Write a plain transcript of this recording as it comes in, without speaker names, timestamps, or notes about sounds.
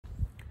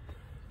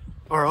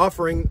Our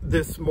offering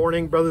this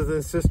morning, brothers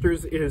and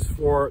sisters, is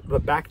for the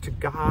Back to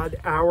God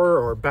Hour,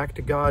 or Back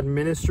to God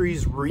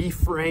Ministries,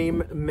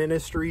 Reframe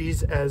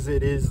Ministries, as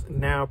it is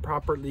now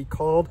properly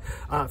called.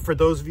 For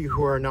those of you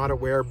who are not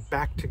aware,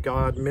 Back to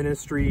God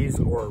Ministries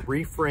or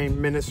Reframe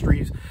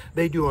Ministries,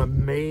 they do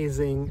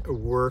amazing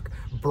work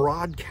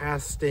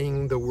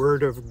broadcasting the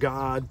Word of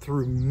God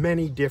through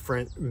many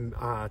different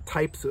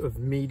types of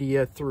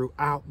media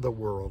throughout the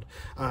world.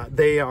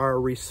 They are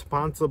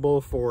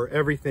responsible for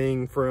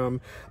everything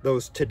from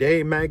those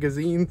Today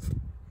magazines,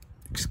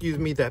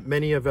 that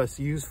many of us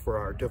use for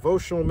our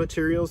devotional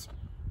materials,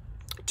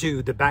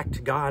 to the Back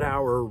to God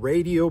Hour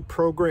radio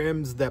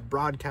programs that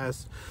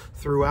broadcast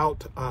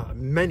throughout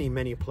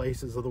many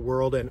places of the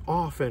world, and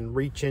often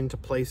reach into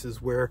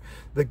places where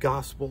the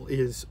gospel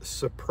is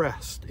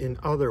suppressed in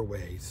other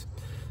ways.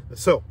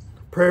 So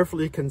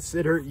prayerfully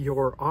consider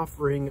your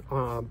offering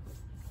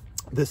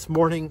this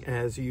morning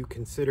as you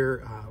consider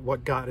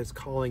what God is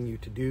calling you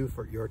to do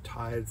for your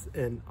tithes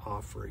and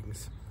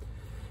offerings.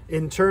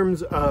 In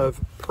terms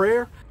of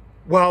prayer,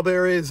 while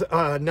there is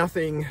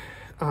nothing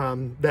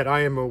that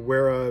I am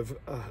aware of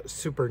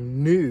super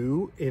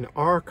new in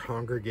our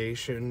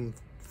congregation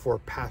for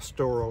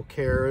pastoral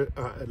care,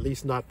 at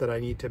least not that I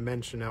need to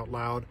mention out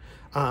loud,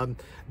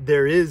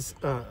 there is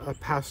a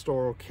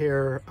pastoral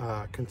care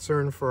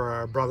concern for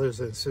our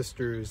brothers and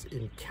sisters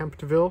in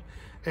Kemptville,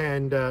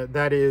 and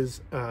that is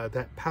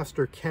that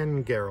Pastor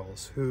Ken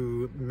Garrels,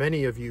 who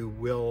many of you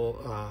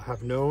will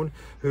have known,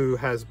 who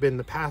has been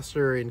the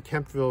pastor in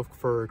Kemptville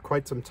for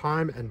quite some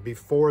time, and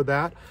before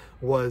that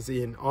was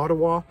in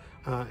Ottawa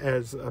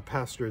as a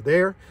pastor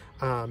there.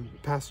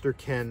 Pastor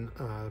Ken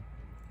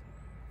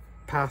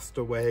passed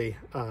away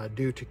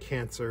due to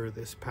cancer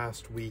this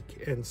past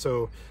week, and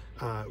so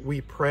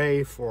we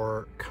pray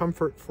for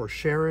comfort for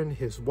Sharon,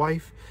 his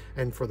wife,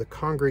 and for the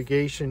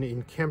congregation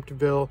in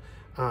Kemptville.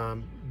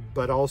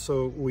 But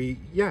also we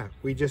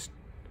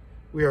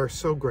are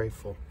so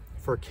grateful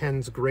for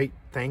Ken's great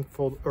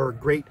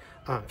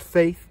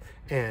faith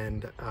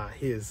and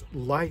his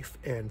life,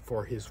 and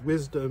for his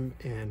wisdom,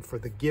 and for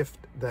the gift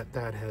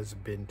that has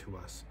been to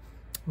us.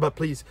 But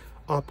please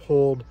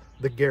uphold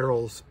the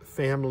Garrels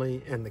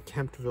family and the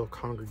Kemptville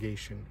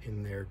congregation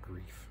in their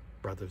grief,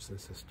 brothers and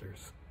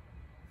sisters.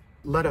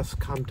 Let us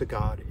come to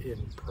God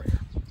in prayer.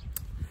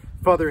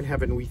 Father in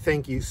heaven, we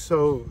thank you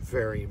so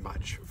very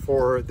much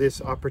for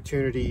this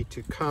opportunity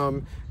to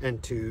come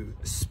and to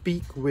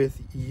speak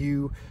with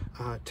you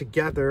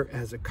together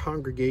as a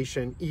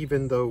congregation,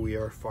 even though we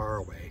are far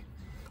away.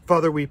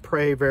 Father, we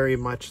pray very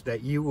much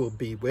that you will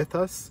be with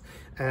us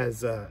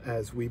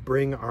as we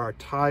bring our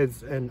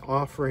tithes and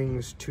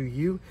offerings to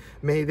you.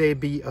 May they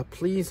be a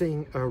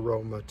pleasing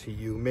aroma to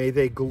you. May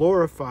they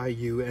glorify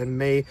you, and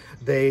may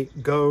they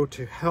go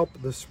to help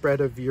the spread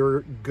of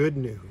your good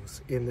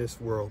news in this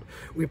world.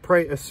 We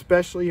pray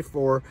especially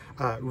for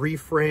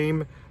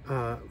Reframe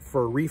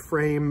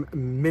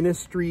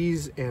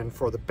Ministries, and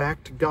for the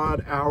Back to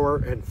God Hour,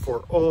 and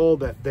for all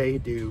that they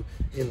do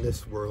in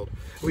this world.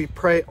 We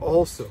pray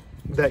also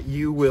that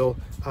you will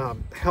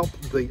help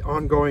the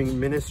ongoing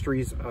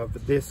ministries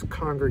of this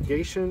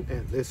congregation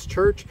and this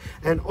church,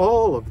 and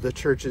all of the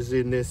churches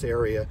in this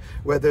area,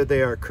 whether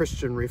they are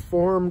Christian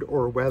Reformed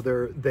or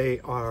whether they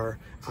are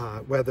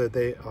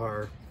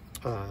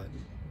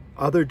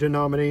other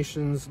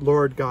denominations.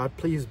 Lord God,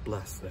 please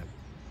bless them.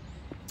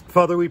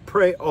 Father, we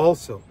pray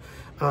also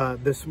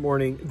this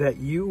morning that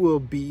you will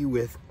be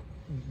with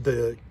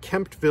the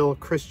Kemptville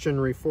Christian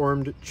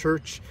Reformed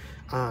Church,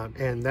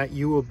 and that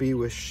you will be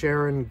with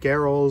Sharon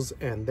Garrels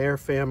and their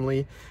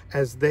family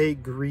as they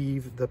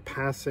grieve the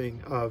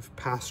passing of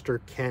Pastor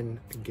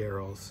Ken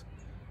Garrels.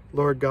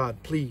 Lord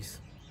God,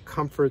 please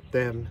comfort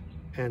them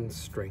and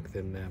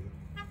strengthen them.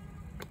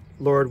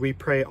 Lord, we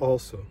pray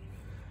also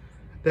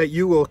that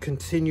you will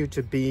continue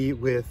to be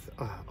with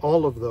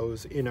all of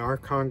those in our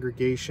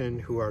congregation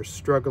who are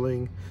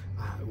struggling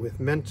with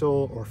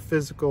mental or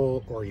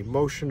physical or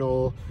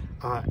emotional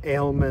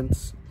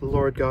ailments.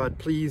 Lord God,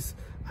 please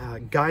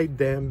guide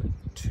them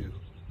too.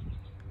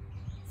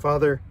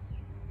 Father,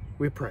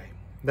 we pray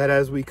that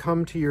as we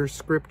come to your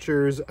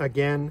scriptures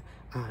again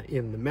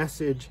in the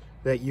message,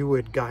 that you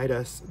would guide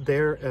us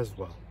there as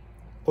well.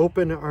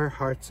 Open our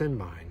hearts and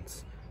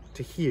minds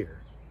to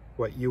hear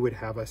what you would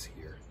have us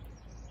hear.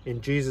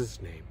 In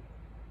Jesus' name,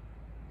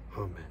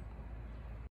 amen.